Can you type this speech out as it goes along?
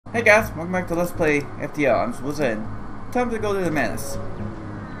Hey guys, welcome back to Let's Play FTL. I'm Wizin. Time to go to the Menace.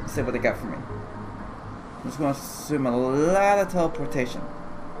 Let's see what they got for me. I'm just going to assume a lot of teleportation,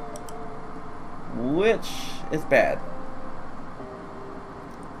 which is bad.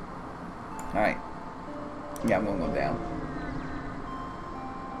 Alright. Yeah, I'm going to go down.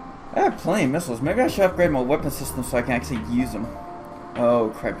 I have plenty of missiles. Maybe I should upgrade my weapon system so I can actually use them.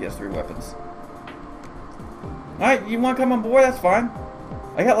 Oh crap, he has 3 weapons. Alright, you want to come on board? That's fine.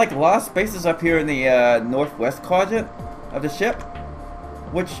 I got like a lot of spaces up here in the northwest quadrant of the ship,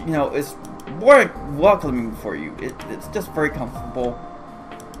 which, you know, is more welcoming for you. It's just very comfortable.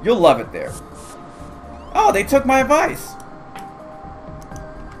 You'll love it there. Oh, they took my advice.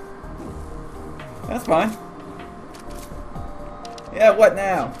 That's fine. Yeah, what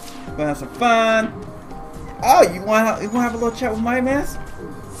now? Gonna have some fun. Oh, you wanna have a little chat with my mass?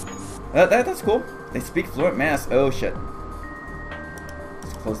 That's cool. They speak fluent mass. Oh shit.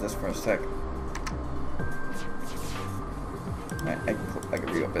 Close this for a sec. I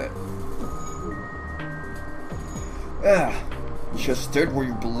can reopen it. You should have stood where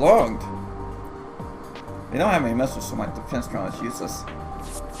you belonged. They don't have any missiles, so my defense drone is useless.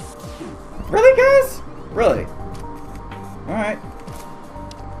 Really, guys? Really? Alright.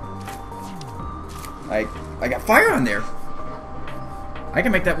 I got fire on there. I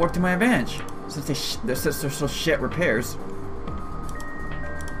can make that work to my advantage, since they're so shit repairs.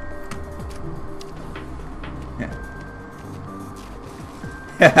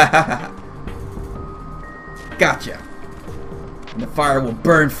 Gotcha. And the fire will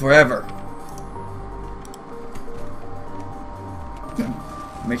burn forever.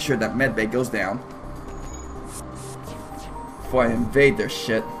 Make sure that medbay goes down before I invade their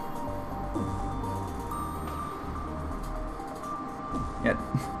shit. Yeah.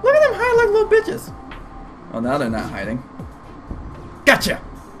 Look at them hide like little bitches. Oh, now they're not hiding. Gotcha.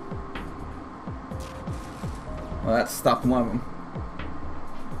 Well, that stopped one of them.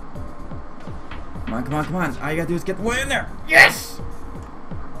 Come on, come on, come on. All you gotta do is get the one in there. Yes!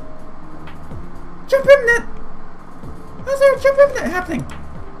 Jump in net! How's there a jump in net happening?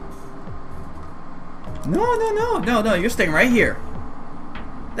 No, you're staying right here.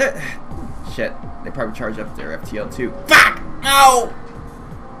 There. Shit, they probably charge up their FTL too. Fuck! No!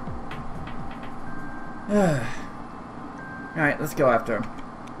 Alright, let's go after him.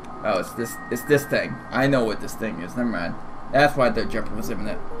 Oh, it's this thing. I know what this thing is, never mind. That's why their jumper was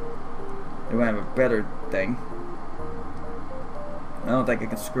imminent. They might have a better thing. I don't think I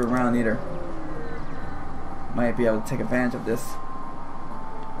can screw around either. Might be able to take advantage of this.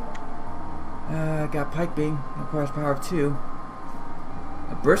 Got pike beam. Requires power of 2.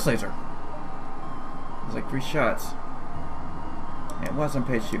 A burst laser. It's like 3 shots. Yeah, it wasn't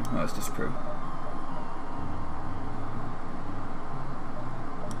page 2. No, it's just crew.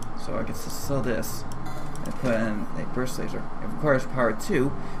 So I can sell this. I put in a burst laser. It requires power 2,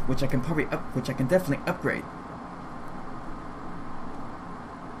 which I can definitely upgrade.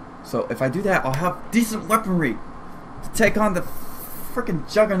 So if I do that, I'll have decent weaponry to take on the freaking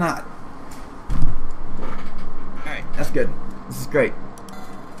juggernaut. Alright, that's good. This is great.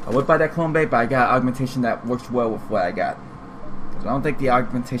 I would buy that clone bait, but I got augmentation that works well with what I got. Because I don't think the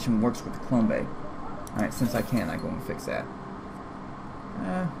augmentation works with the clone bait. Alright, since I can, I go and fix that.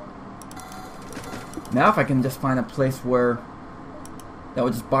 Now if I can just find a place where that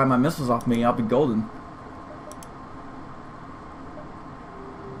would just buy my missiles off me, I'll be golden.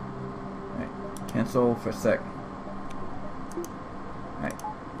 Alright, cancel for a sec. Alright,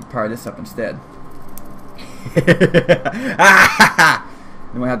 power this up instead. Then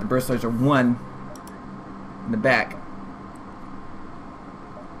we have the burst laser 1 in the back.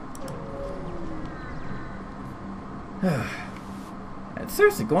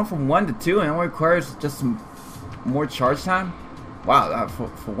 Seriously, going from 1 to 2 and it only requires just some more charge time? Wow,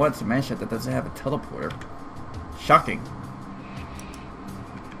 for once a manship that doesn't have a teleporter. Shocking.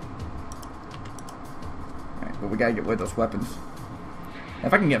 Alright, but we gotta get rid of those weapons.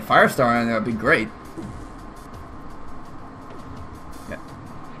 If I can get Firestar on there, that'd be great. Yeah.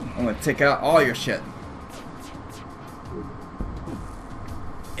 I'm gonna take out all your shit.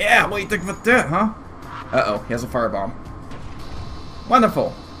 Yeah, what do you think about that, huh? Uh-oh, he has a firebomb.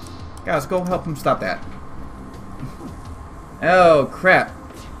 Wonderful. Guys, go help him stop that. Oh, crap.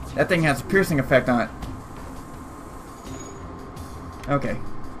 That thing has a piercing effect on it. Okay.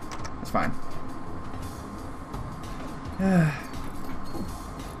 That's fine. Yeah,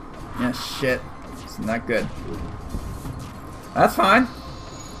 shit. It's not good. That's fine.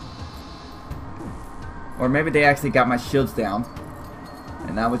 Or maybe they actually got my shields down.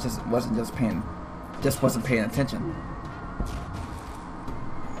 And I wasn't paying attention.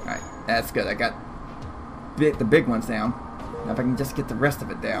 That's good. I got the big ones down. Now if I can just get the rest of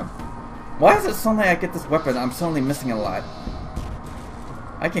it down. Why is it suddenly I get this weapon, I'm suddenly missing a lot?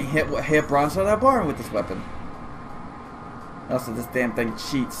 I can hit Bonanza that bar with this weapon. Also, this damn thing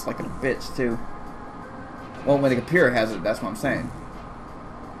cheats like a bitch, too. Well, when the computer has it, that's what I'm saying.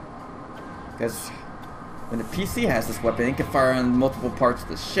 Because when the PC has this weapon, it can fire on multiple parts of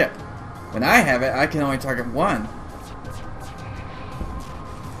the ship. When I have it, I can only target one.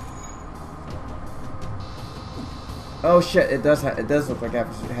 Oh shit, it does look like it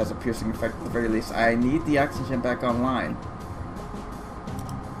has a piercing effect at the very least. I need the oxygen back online.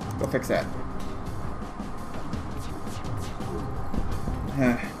 Go fix that.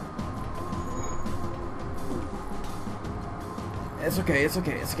 It's okay, it's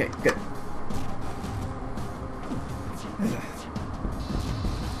okay, it's okay. Good.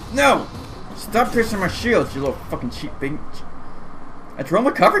 No! Stop piercing my shields, you little fucking cheap thing. A drone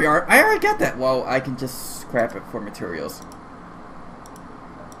recovery art? I already got that. Well, I can just scrap it for materials.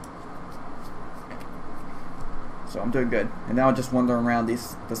 So I'm doing good. And now I'm just wandering around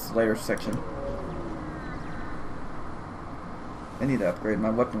this later section. I need to upgrade my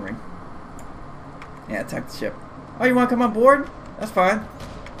weaponry. Yeah, attack the ship. Oh, you want to come on board? That's fine.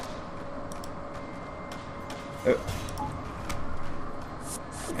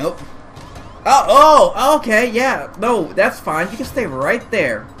 Nope. Oh, okay, yeah. No, that's fine. You can stay right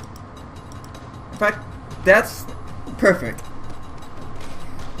there. In fact, that's perfect.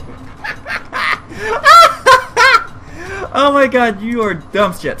 Oh my god, you are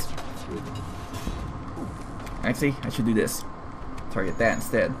dumb shits. Actually, I should do this. Target that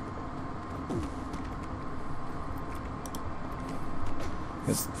instead.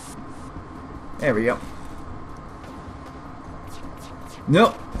 There we go.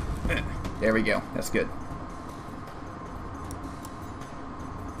 Nope. There we go. That's good.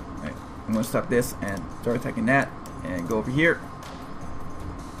 Alright, I'm gonna stop this and start attacking that and go over here.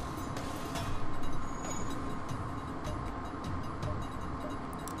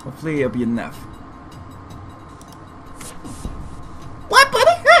 Hopefully it'll be enough. What,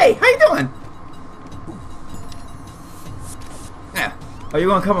 buddy? Hey, how you doing? Yeah. Are you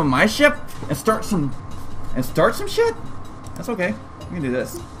gonna come on my ship and start some shit? That's okay. We can do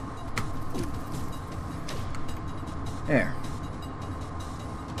this. There.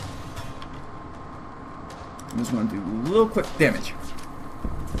 I'm just gonna do a little quick damage.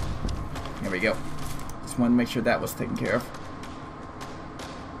 There we go. Just wanted to make sure that was taken care of.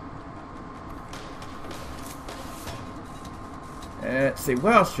 Let's see,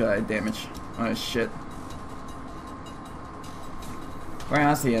 what else should I damage? Oh shit. Quite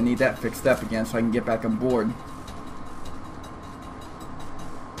honestly, I need that fixed up again so I can get back on board.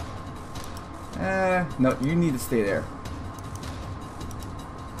 No, you need to stay there.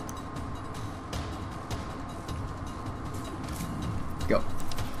 Go.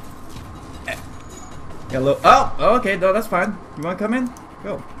 Hello. Oh, okay, no, that's fine. You want to come in?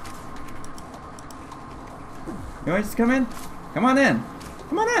 Go. You want to just come in? Come on in.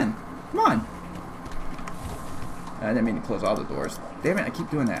 Come on in. Come on. I didn't mean to close all the doors. Damn it, I keep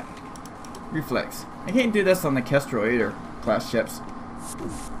doing that. Reflex. I can't do this on the Kestrel either class ships.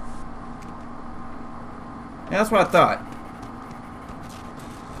 Yeah, that's what I thought.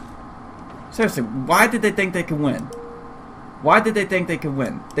 Seriously, why did they think they could win? Why did they think they could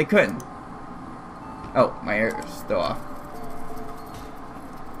win? They couldn't. Oh, my air is still off.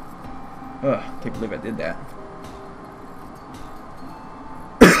 Ugh, can't believe I did that.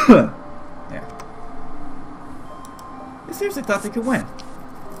 Yeah. They seriously thought they could win.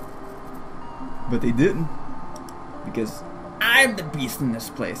 But they didn't. Because I'm the beast in this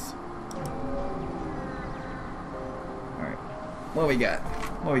place. Alright. What we got?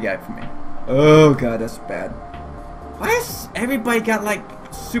 What we got for me? Oh god, that's bad. Why has everybody got like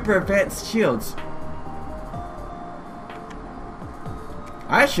super advanced shields?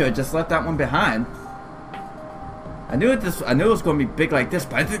 I should have just left that one behind. I knew it was going to be big like this,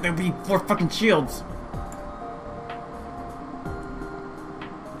 but I think there'd be 4 fucking shields.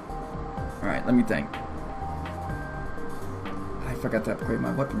 Alright, let me think. I forgot to upgrade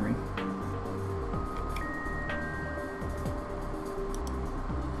my weaponry.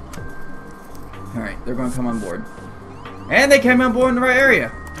 Alright, they're going to come on board. And they came on board in the right area.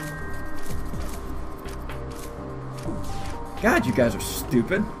 God, you guys are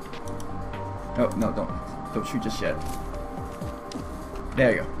stupid. Oh, no, don't shoot just yet.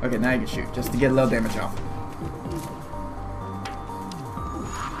 There you go. Okay, now you can shoot, just to get a little damage off.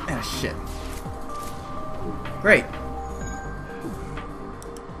 Ah, shit. Great.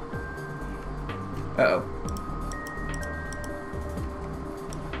 Uh-oh.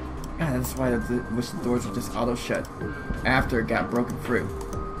 God, that's why I wish the doors would just auto shut after it got broken through.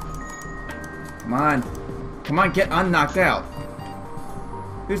 Come on. Come on, get unknocked out.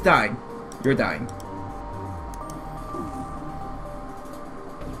 Who's dying? You're dying.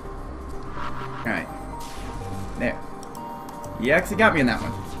 Alright. There. You actually got me in that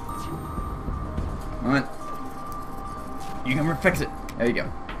one. Come on. You can fix it. There you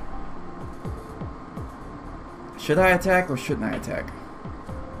go. Should I attack or shouldn't I attack?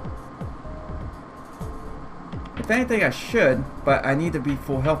 If anything, I should, but I need to be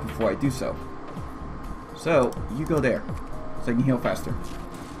full health before I do so. So, you go there, so I can heal faster.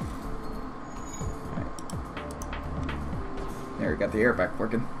 Right. There, we got the air back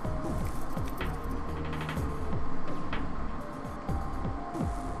working.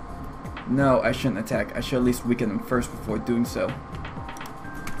 No, I shouldn't attack. I should at least weaken them first before doing so.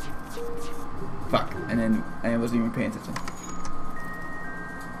 Fuck, and then I wasn't even paying attention.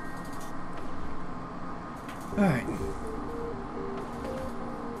 Alright.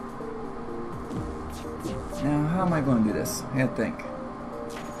 Now, how am I going to do this? I gotta think.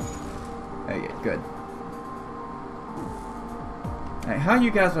 Okay, good. Alright, how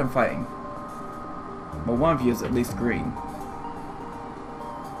you guys been fighting? Well, one of you is at least green.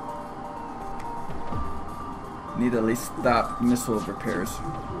 Need to at least stop missile repairs.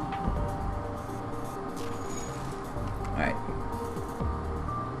 Alright.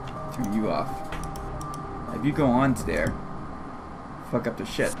 Turn you off. If you go on to there, fuck up the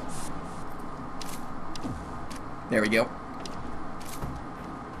shit. There we go.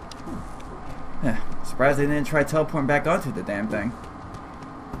 Surprised they didn't try teleporting back onto the damn thing.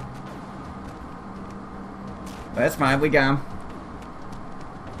 But that's fine, we got him.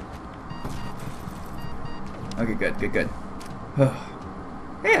 Okay, good, good, good.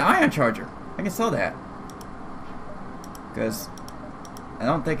 Hey, an ion charger. I can sell that. Because I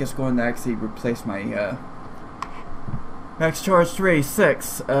don't think it's going to actually replace my max charge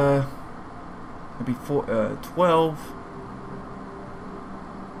 386. It'll be 12.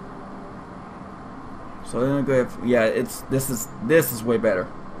 So then go ahead. Yeah, this is way better.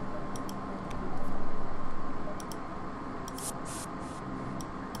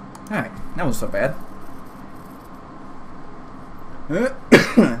 All right, that wasn't so bad.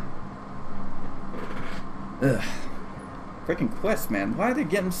 Ugh. Freaking quest, man. Why are they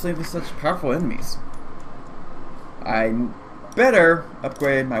getting such powerful enemies? I better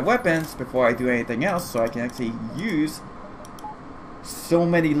upgrade my weapons before I do anything else so I can actually use so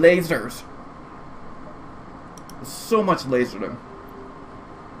many lasers. There's so much laser them.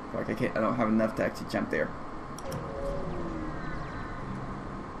 Like I don't have enough to actually jump there.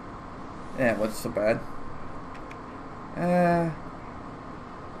 Yeah, what's so bad?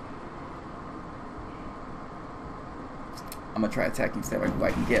 I'm gonna try attacking stuff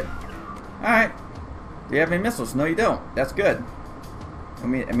what I can get. Alright. Do you have any missiles? No, you don't. That's good. It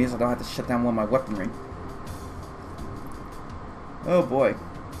means I don't have to shut down one of my weaponry. Oh boy.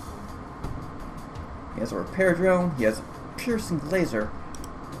 He has a repair drone. He has a piercing laser.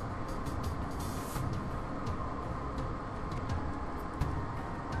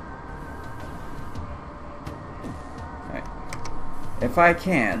 Alright. If I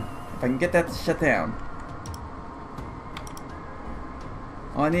can get that to shut down.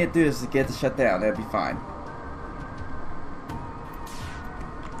 All I need to do is to get it to shut down. That'll be fine.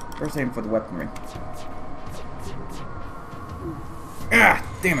 First aim for the weaponry. Ah,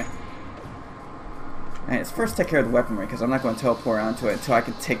 damn it. Alright, let's first take care of the weaponry because I'm not going to teleport onto it until I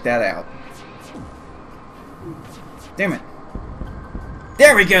can take that out. Damn it.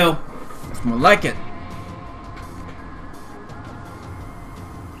 There we go. That's more like it.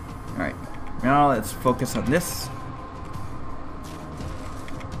 Alright, now let's focus on this.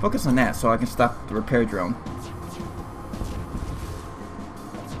 Focus on that so I can stop the repair drone.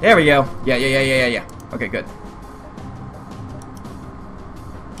 There we go. Yeah. Okay, good.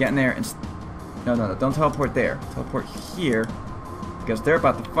 Get in there and... No, don't teleport there. Teleport here. Because they're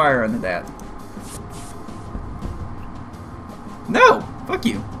about to fire into that. No! Fuck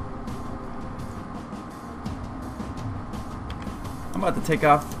you. I'm about to take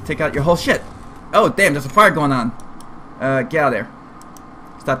out your whole shit. Oh, damn, there's a fire going on. Get out of there.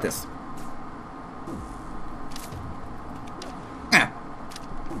 Stop this. Ah.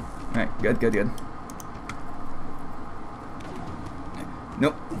 Alright, good.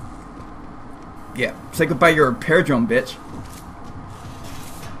 Nope. Yeah, say goodbye to your repair drone, bitch.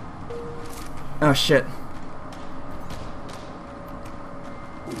 Oh, shit.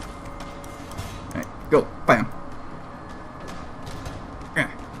 Alright, go. Bam.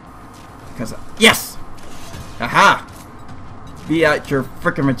 Because, yes! Aha! be at your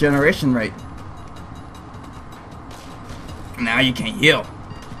freaking regeneration rate. Now you can't heal.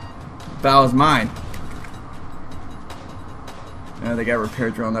 Battle's mine. Oh, they got repair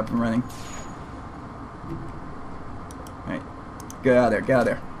drone up and running. Alright. Get out of there, get out of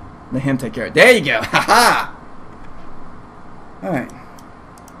there. Let him take care of it. There you go! Haha! Alright.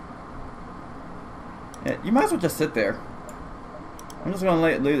 Yeah, you might as well just sit there. I'm just gonna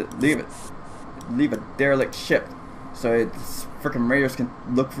leave it. Leave a derelict ship. So it's freaking raiders can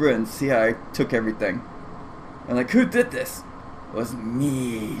look through it and see how I took everything. And like, who did this? It was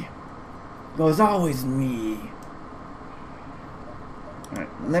me. It was always me. Alright,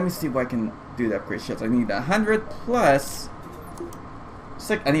 let me see if I can do the upgrade ships. I need 100 plus...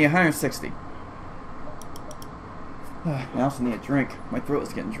 I need 160. I also need a drink. My throat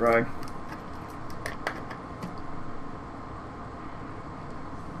is getting dry.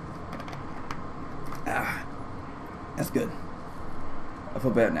 Ah, that's good. I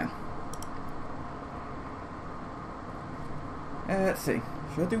feel better now. Let's see.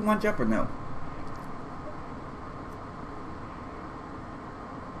 Should I do one jump or no?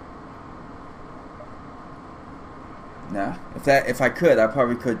 Nah. If I could, I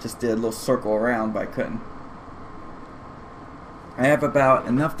probably could just did a little circle around, but I couldn't. I have about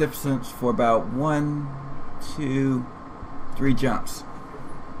enough distance for about 1, 2, 3 jumps.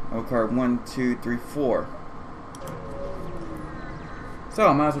 I'll card 1, 2, 3, 4. So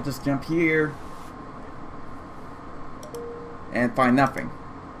I might as well just jump here and find nothing.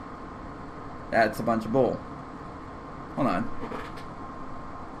 That's a bunch of bull. Hold on.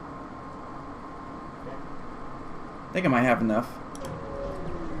 I think I might have enough.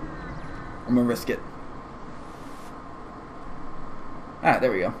 I'm gonna risk it. Ah,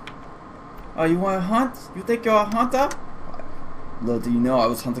 there we go. Oh, you want to hunt? You think you're a hunter? Little do you know I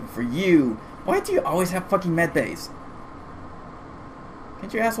was hunting for you. Why do you always have fucking med bays?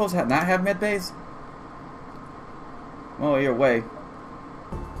 Can't you assholes not have med bays? Well, either way.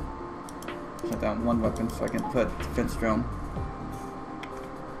 Shut down one weapon so I can put defense drone.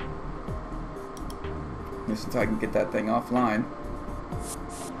 Just until I can get that thing offline.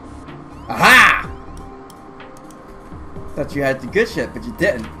 Aha! Thought you had the good shit, but you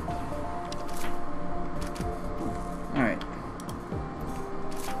didn't. Alright.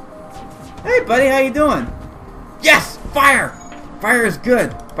 Hey buddy, how you doing? Yes! Fire! Fire is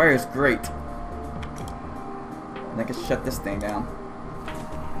good. Fire is great. And I can shut this thing down.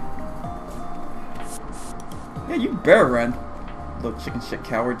 Yeah, you better run. Little chicken shit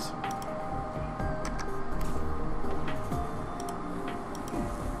cowards.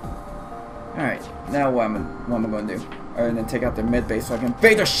 Alright, now what am I going to do? Alright, then take out their med base so I can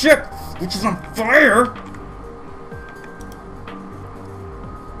invade their ship, which is on fire!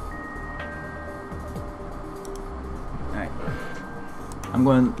 Alright. I'm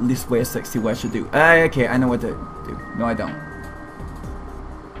going to at least wait a sec, see what I should do. Okay, I know what to do. No, I don't.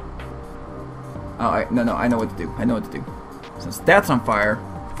 Oh, no, I know what to do. I know what to do. Since that's on fire,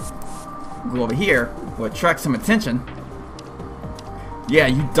 go over here, we'll attract some attention. Yeah,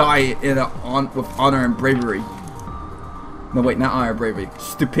 you die with honor and bravery. No, wait, not honor and bravery.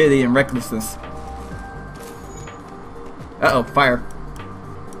 Stupidity and recklessness. Uh-oh, fire.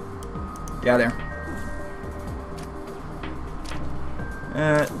 Get out there.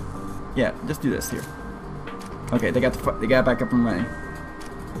 Yeah, just do this here. Okay, they got back up and running.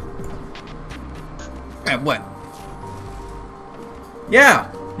 What?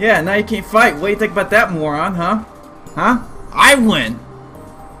 Yeah, now you can't fight. What do you think about that, moron, huh? Huh? I win!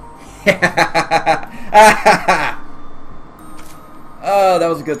 Oh, that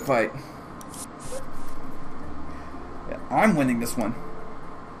was a good fight. Yeah, I'm winning this one.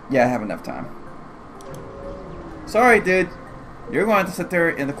 Yeah, I have enough time. Sorry, dude. You're going to sit there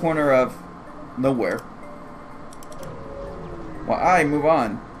in the corner of nowhere while I move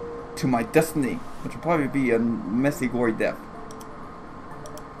on to my destiny, which will probably be a messy, gory death.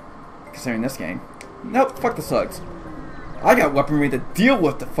 Considering this game. Nope, fuck the slugs. I got weaponry to deal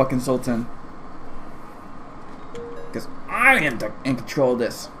with the fucking Sultan. Because I am in control of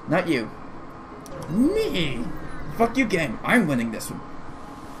this, not you. Me! Fuck you, game. I'm winning this one.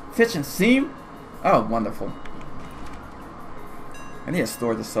 Fish and seam? Oh, wonderful. I need to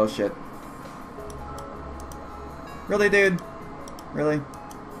store this so shit. Really, dude? Really?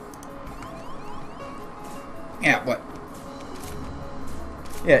 Yeah, what?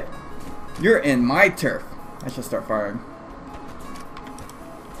 Yeah, you're in my turf. I should start firing.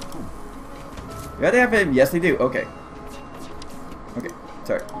 Do they have him? Yes, they do. Okay. Okay.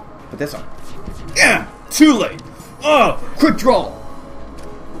 Sorry. Put this on. Yeah! Too late! Oh! Quick draw!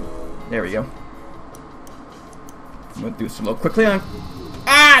 There we go. I'm gonna do this a little quickly on.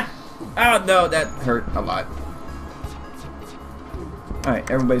 Ah! Oh no, that hurt a lot.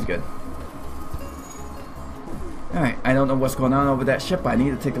 Alright, everybody's good. Alright, I don't know what's going on over that ship, but I need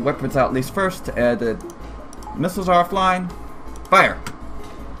to take the weapons out at least first. The missiles are offline. Fire!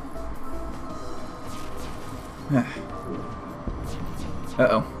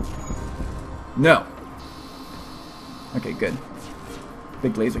 Uh-oh. No! Okay, good.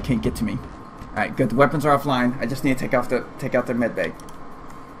 Big laser can't get to me. Alright, good. The weapons are offline. I just need to take out their med bag.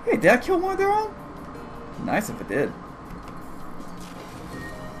 Hey, did I kill one of their own? Nice if it did.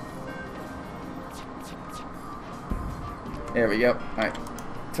 There we go. Alright.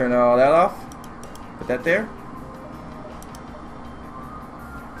 Turn all that off. Put that there.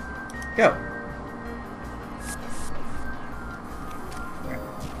 Go. Right.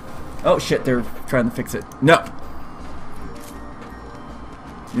 Oh shit, they're trying to fix it. No!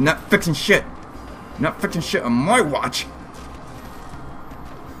 You're not fixing shit. You're not fixing shit on my watch.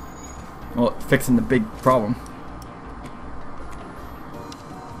 Well, fixing the big problem.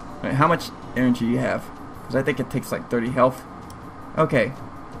 Right, how much energy do you have? Because I think it takes like 30 health. Okay.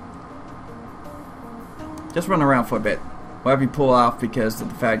 Just run around for a bit. Whatever you pull off, because of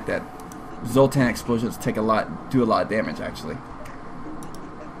the fact that Zoltan explosions do a lot of damage actually.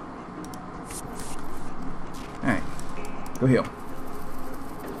 Alright. Go heal.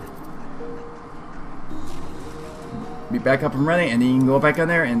 Be back up and running, and then you can go back on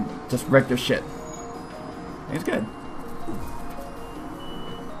there and just wreck their shit. It's good.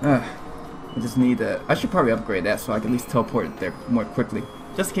 I just need to. I should probably upgrade that so I can at least teleport there more quickly,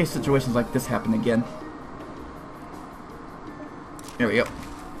 just in case situations like this happen again. There we go.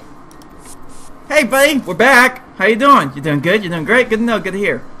 Hey, buddy, we're back. How you doing? You doing good? You doing great? Good to know. Good to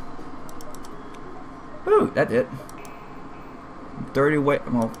hear. Ooh, that did. 30 away.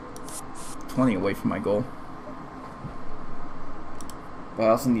 Well, 20 away from my goal. But I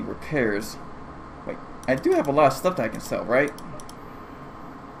also need repairs. Wait, I do have a lot of stuff that I can sell, right?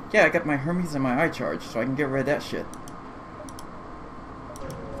 Yeah, I got my Hermes and my eye charge, so I can get rid of that shit.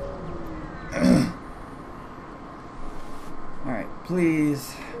 Alright,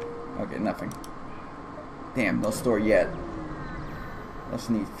 please. Okay, nothing. Damn, no store yet.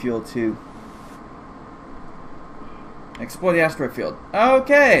 Also need fuel too. Explore the asteroid field.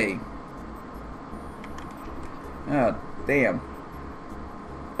 Okay! Oh, damn.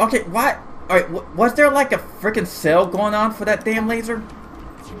 Okay, what? Alright, was there like a freaking sale going on for that damn laser?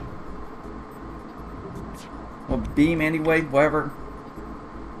 Well, beam anyway, whatever.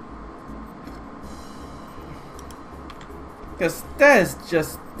 Because that is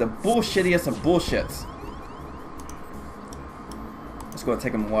just the bullshittiest of bullshits. It's going to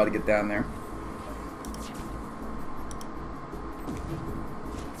take them a while to get down there.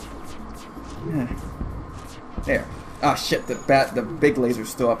 There. Oh shit, the big laser's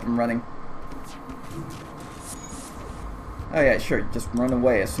still up and running. Oh yeah, sure, just run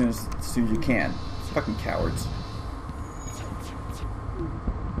away as soon as you can. Fucking cowards.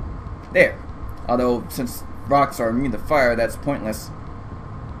 There. Although, since rocks are immune to fire, that's pointless.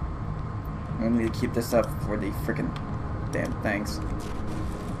 I need to keep this up for the freaking damn things.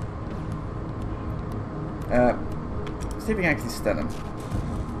 See if we can actually stun him.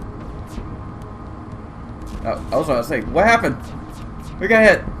 Oh, I was going to say, what happened? We got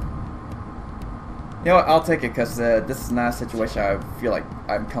hit. You know what, I'll take it, because this is not a situation I feel like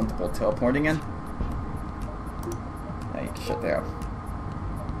I'm comfortable teleporting in. Now you can shut down.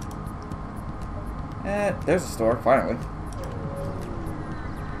 There's a store, finally.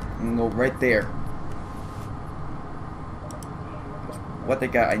 I can go right there. What they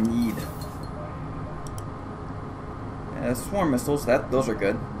got, I need. Swarm missiles, those are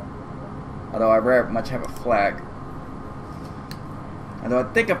good. Although I very much have a flag. Although I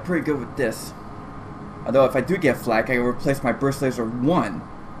think I'm pretty good with this. Although if I do get a flag, I can replace my burst laser 1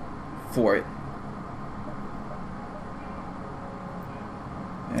 for it.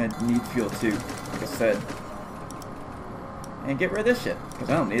 And I need fuel too, like I said. And get rid of this shit, because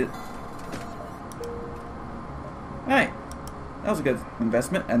I don't need it. Alright. That was a good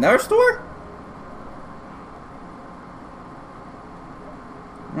investment. Another store?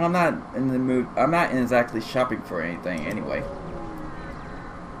 Well, I'm not in the mood. I'm not exactly shopping for anything anyway.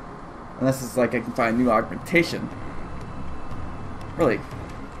 Unless it's like I can find new augmentation. Really.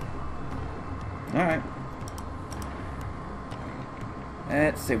 Alright.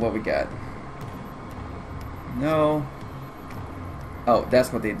 Let's see what we got. No. Oh,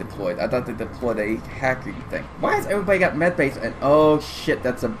 that's what they deployed. I thought they deployed a hacking thing. Why has everybody got medbase? And oh shit,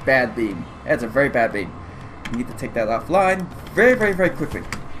 that's a bad beam. That's a very bad beam. You need to take that offline very, very, very quickly.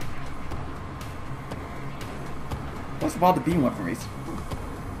 What's with all the beam weaponries?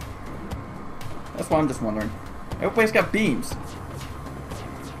 That's what I'm just wondering. Everybody's got beams.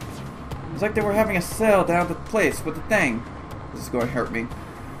 It's like they were having a sale down at the place with the thing. This is going to hurt me.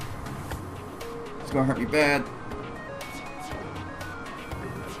 It's going to hurt me bad.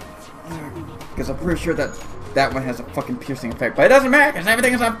 Because I'm pretty sure that that one has a fucking piercing effect. But it doesn't matter because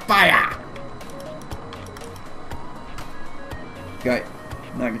everything is on fire! Okay.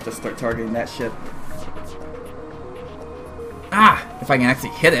 Now I can just start targeting that shit. Ah! If I can actually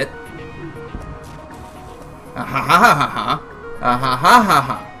hit it. Ah ha ha ha ha. Ah ha ha ha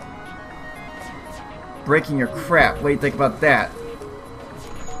ha. Breaking your crap. What do you think about that?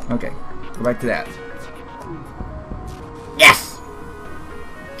 Okay. Go back to that. Yes!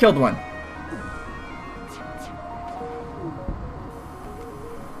 Killed one.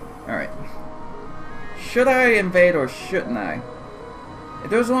 Alright. Should I invade or shouldn't I? If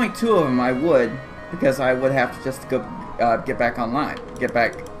there was only 2 of them, I would. Because I would have to just go get back online. Get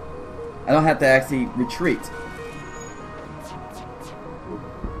back. I don't have to actually retreat.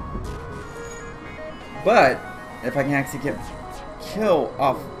 But if I can actually kill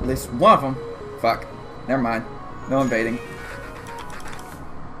off at least one of them, fuck. Never mind. No invading.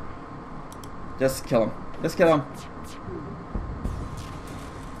 Just kill him. Just kill him.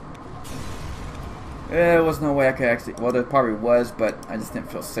 There was no way I could actually. Well, there probably was, but I just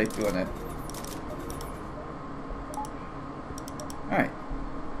didn't feel safe doing it. Alright.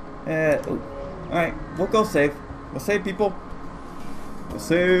 Alright, we'll go save. We'll save people. We'll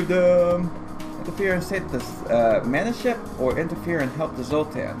save them. Interfere and save this mana ship, or interfere and help the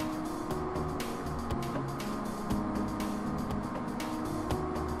Zoltan.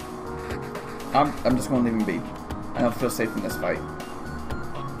 I'm just gonna leave him be. I don't feel safe in this fight.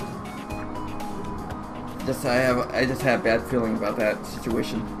 I just have a bad feeling about that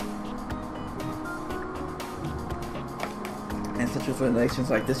situation. In situations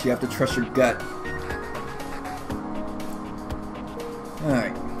like this, you have to trust your gut.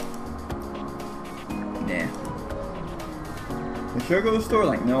 Alright. Nah. Should I go to the store?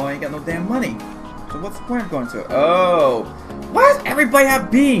 Like, no, I ain't got no damn money. So what's the point of going to it? Oh! Why does everybody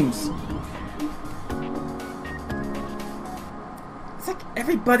have beams? It's like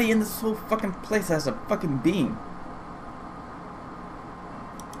everybody in this whole fucking place has a fucking beam.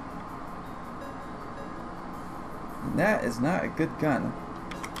 That is not a good gun.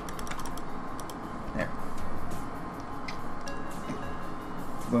 There.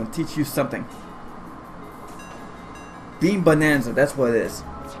 I'm going to teach you something. Beam Bonanza, that's what it is.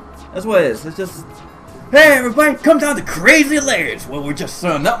 That's what it is. It's just, hey everybody, come down to Crazy Larry's where we're just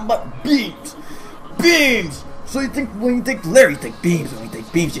selling nothing but beams. Beams! So you think, when you think Larry, you think beams. When you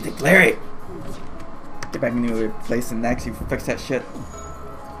think beams, you think Larry. Get back into your place and actually fix that shit.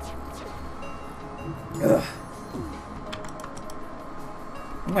 Ugh.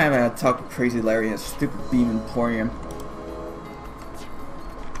 I'm gonna have to talk to Crazy Larry and his stupid beam emporium.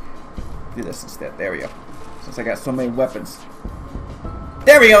 Do this instead. There we go. Since I got so many weapons.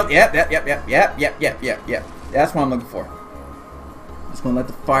 There we go! Yep. That's what I'm looking for. Just gonna let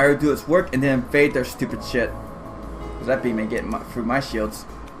the fire do its work and then invade their stupid shit. Cause that beam ain't getting through my shields.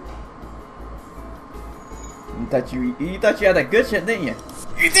 You thought you had that good shit, didn't you?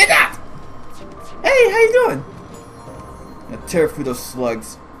 You did not! Hey, how you doing? I'm gonna tear through those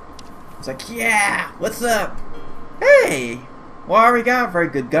slugs. It's like, yeah, what's up? Hey! Well, I already got a very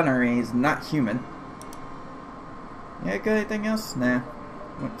good gunner and he's not human. Yeah, got anything else? Nah.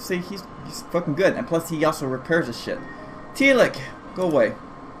 See, he's fucking good. And plus, he also repairs his shit. Telik, go away.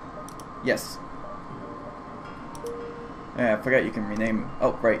 Yes. Yeah, I forgot you can rename him.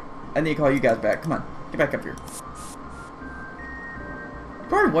 Oh, right. I need to call you guys back. Come on. Get back up here.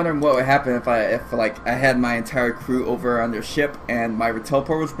 Probably wondering what would happen if like I had my entire crew over on their ship and my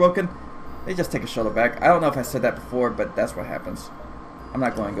teleport was broken. They just take a shuttle back. I don't know if I said that before, but that's what happens. I'm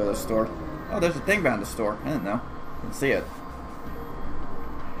not going to go to the store. Oh, there's a thing behind the store. I didn't know. Didn't see it.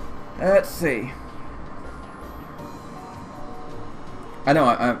 Let's see. I know.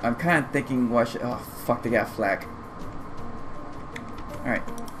 I'm kind of thinking. What I should, oh fuck! They got flak. All right.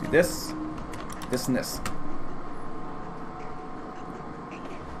 Do this, this, and this.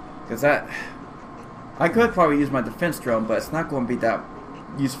 Because that, I could probably use my defense drone, but it's not going to be that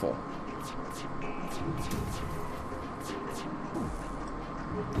useful.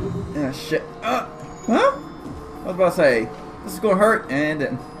 Yeah, shit. Huh? I was about to say, this is going to hurt, and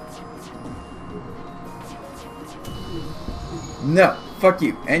then... No, fuck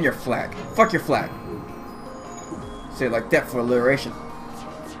you, and your flag. Fuck your flag. Say it like that for alliteration.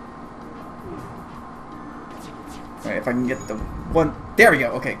 Alright, if I can get the one... There we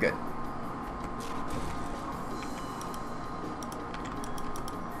go, okay, good.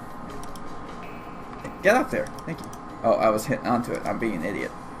 Get up there. Thank you. Oh, I was hitting onto it. I'm being an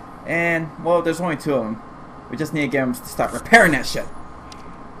idiot. And, well, there's only 2 of them. We just need to get them to stop repairing that shit.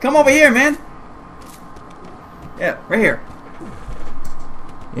 Come over here, man. Yeah, right here.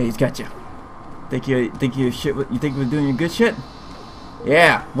 Yeah, he's got you. Think you shit? You think we're doing your good shit?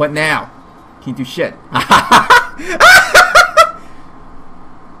 Yeah. What now? Can't do shit.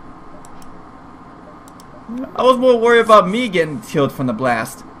 I was more worried about me getting killed from the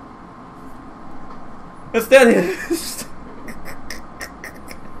blast. Instead,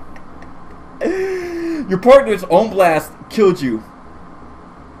 your partner's own blast killed you.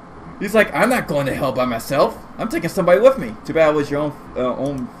 He's like, I'm not going to hell by myself. I'm taking somebody with me. Too bad it was your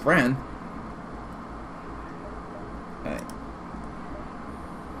own friend. Alright.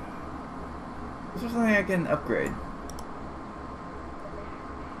 Is there something I can upgrade?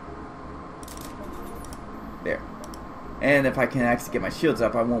 There. And if I can actually get my shields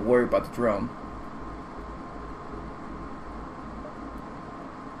up, I won't worry about the drone.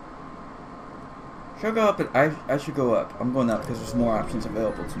 Should I go up? I should go up. I'm going up because there's more options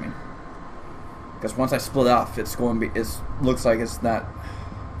available to me. Because once I split off, it's going to be. It looks like it's not.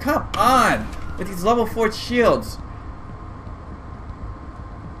 Come on! With these level 4 shields.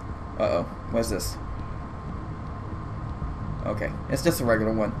 Uh-oh. What's this? Okay. It's just a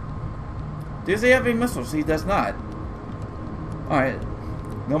regular one. Does he have any missiles? He does not. Alright.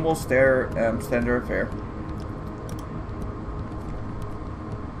 Normal standard affair.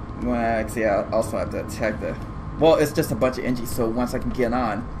 Well, actually, I also have to attack the... Well, it's just a bunch of engines, so once I can get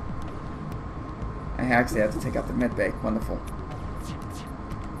on, I actually have to take out the med bay. Wonderful.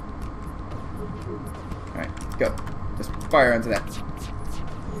 Alright, go. Just fire into that.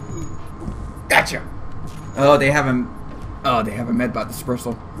 Gotcha! Oh, they have a... Oh, they have a medbot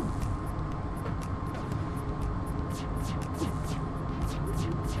dispersal.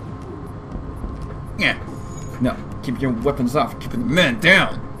 Yeah. No, keep your weapons off. Keeping the men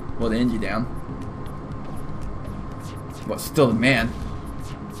down. Well, the engine down. Well, still the man.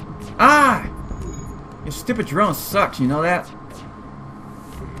 Ah! Your stupid drone sucks, you know that?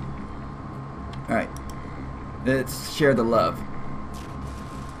 Alright. Let's share the love.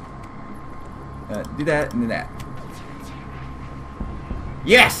 Do that and do that.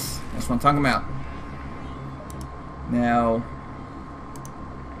 Yes! That's what I'm talking about. Now,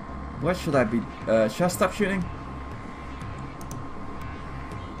 what should I be? Should I stop shooting?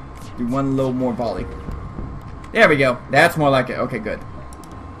 Do one little more volley. There we go. That's more like it. Okay, good.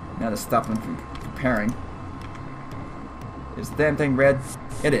 Now to stop them from preparing. Is the damn thing red?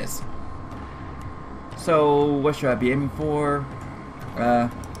 It is. So, what should I be aiming for?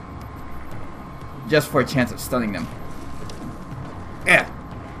 Just for a chance of stunning them. Yeah.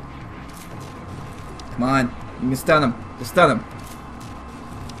 Come on. You can stun them. Just stun them.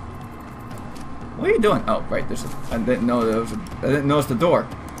 What are you doing? Oh, right. There's a, I didn't know there was a, I didn't notice the door.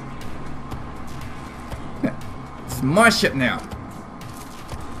 Yeah. It's my ship now.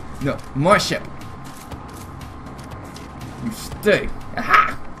 No, my ship. You stay.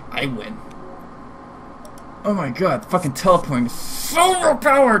 Aha! I win. Oh my god, fucking teleporting is so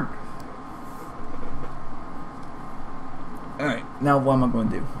overpowered! Alright, now what am I going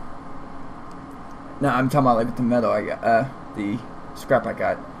to do? No, I'm talking about like with the metal I got, the scrap I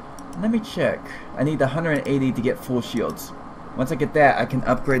got. Let me check. I need 180 to get full shields. Once I get that, I can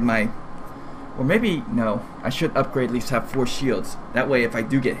upgrade my... Or maybe, no, I should upgrade at least have 4 shields. That way if I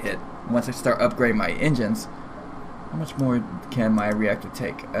do get hit, once I start upgrading my engines, how much more can my reactor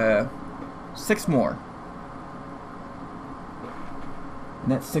take? 6 more.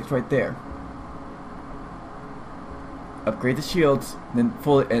 And that's 6 right there. Upgrade the shields, then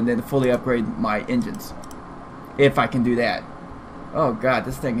fully upgrade my engines. If I can do that. Oh god,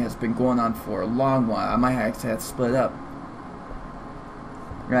 this thing has been going on for a long while. I might actually have to split up.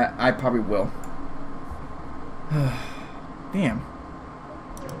 Yeah, I probably will. Damn.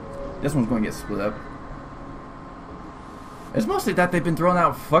 This one's going to get split up. It's mostly that they've been throwing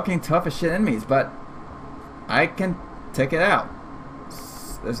out fucking tough as shit enemies, but I can take it out.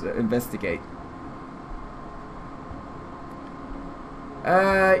 Let's investigate.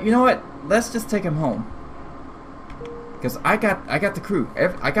 You know what? Let's just take him home. Because I got the crew.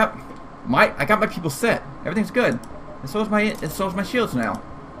 I got my people set. Everything's good. And so is my shields now.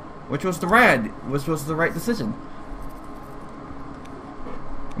 Which was the right decision.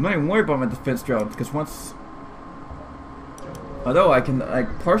 I'm not even worried about my defense drone because once, although I can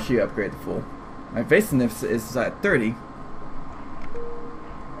like partially upgrade the full, my evasiveness is at 30.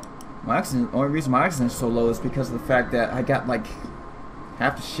 My oxygen, the only reason my oxygen is so low is because of the fact that I got like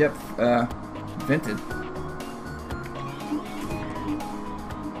half the ship vented.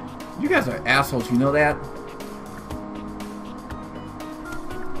 You guys are assholes, you know that?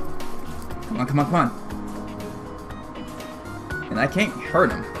 Come on, come on, come on. And I can't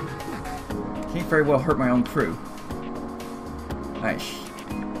hurt him. Can't very well hurt my own crew. Alright,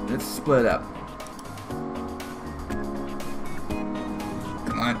 let's split up.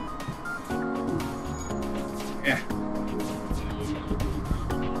 Come on. Yeah.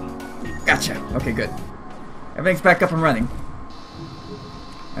 Gotcha. Okay, good. Everything's back up and running.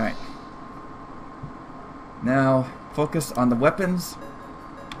 Alright. Now, focus on the weapons.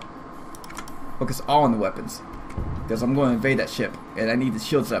 Focus all on the weapons. Because I'm going to invade that ship. And I need the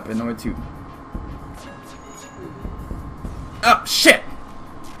shields up in order to... Oh, shit!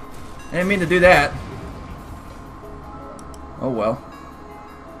 I didn't mean to do that. Oh, well.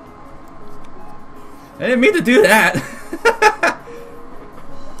 I didn't mean to do that!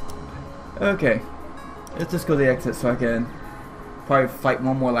 Okay. Let's just go to the exit so I can probably fight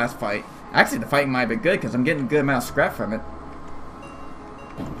one more last fight. Actually, the fighting might be good because I'm getting a good amount of scrap from it.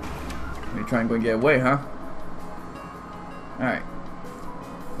 Maybe try and go and get away, huh? Alright.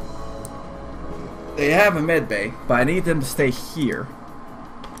 They have a med bay, but I need them to stay here.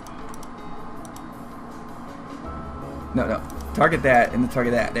 No, no. Target that and then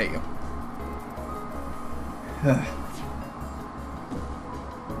target that. There you go.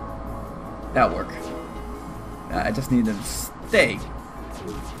 That'll work. I just need them to stay.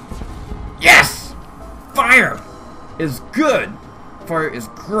 Yes! Fire is good. Fire is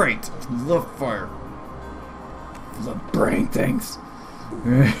great. I love fire. I love burning things.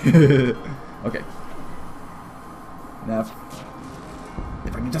 Okay. Now,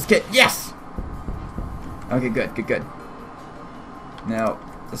 if I can just get... Yes! Okay, good, good, good. Now,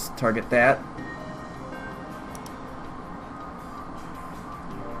 let's target that.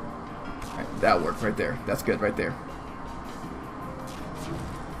 Alright, that'll work right there. That's good right there.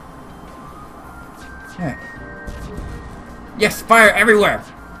 Yeah. Yes, fire everywhere!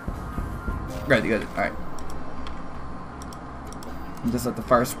 Good, good, alright. Just let the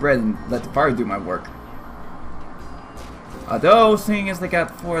fire spread and let the fire do my work. Although, seeing as they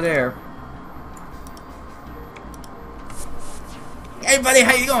got 4 there. Hey buddy,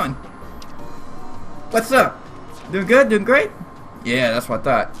 how you going? What's up? Doing good? Doing great? Yeah, that's what I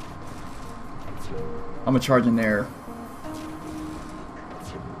thought. I'm gonna charge in there.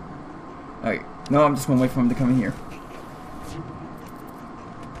 Alright, no, I'm just gonna wait for him to come in here.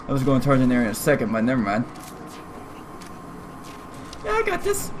 I was going to charge in there in a second, but never mind. Yeah, I got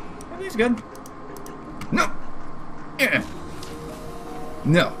this. Everything's good. No! Yeah.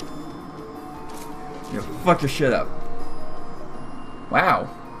 No. You fuck your shit up. Wow.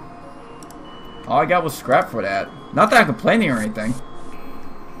 All I got was scrap for that. Not that I'm complaining or anything.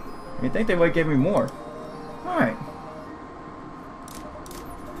 You'd think they would give me more. Alright.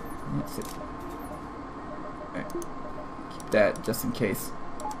 Let's see. Alright. Keep that just in case.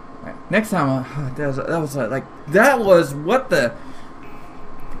 Alright. Next time, that was what the...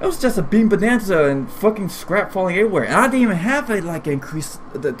 It was just a beam bonanza and fucking scrap falling everywhere. And I didn't even have a increase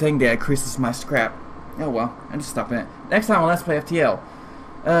the thing that increases my scrap. Oh well, I'm just stopping it. Next time on Let's Play FTL.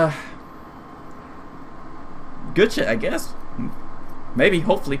 Good shit, I guess. Maybe,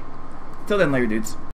 hopefully. Till then, later, dudes.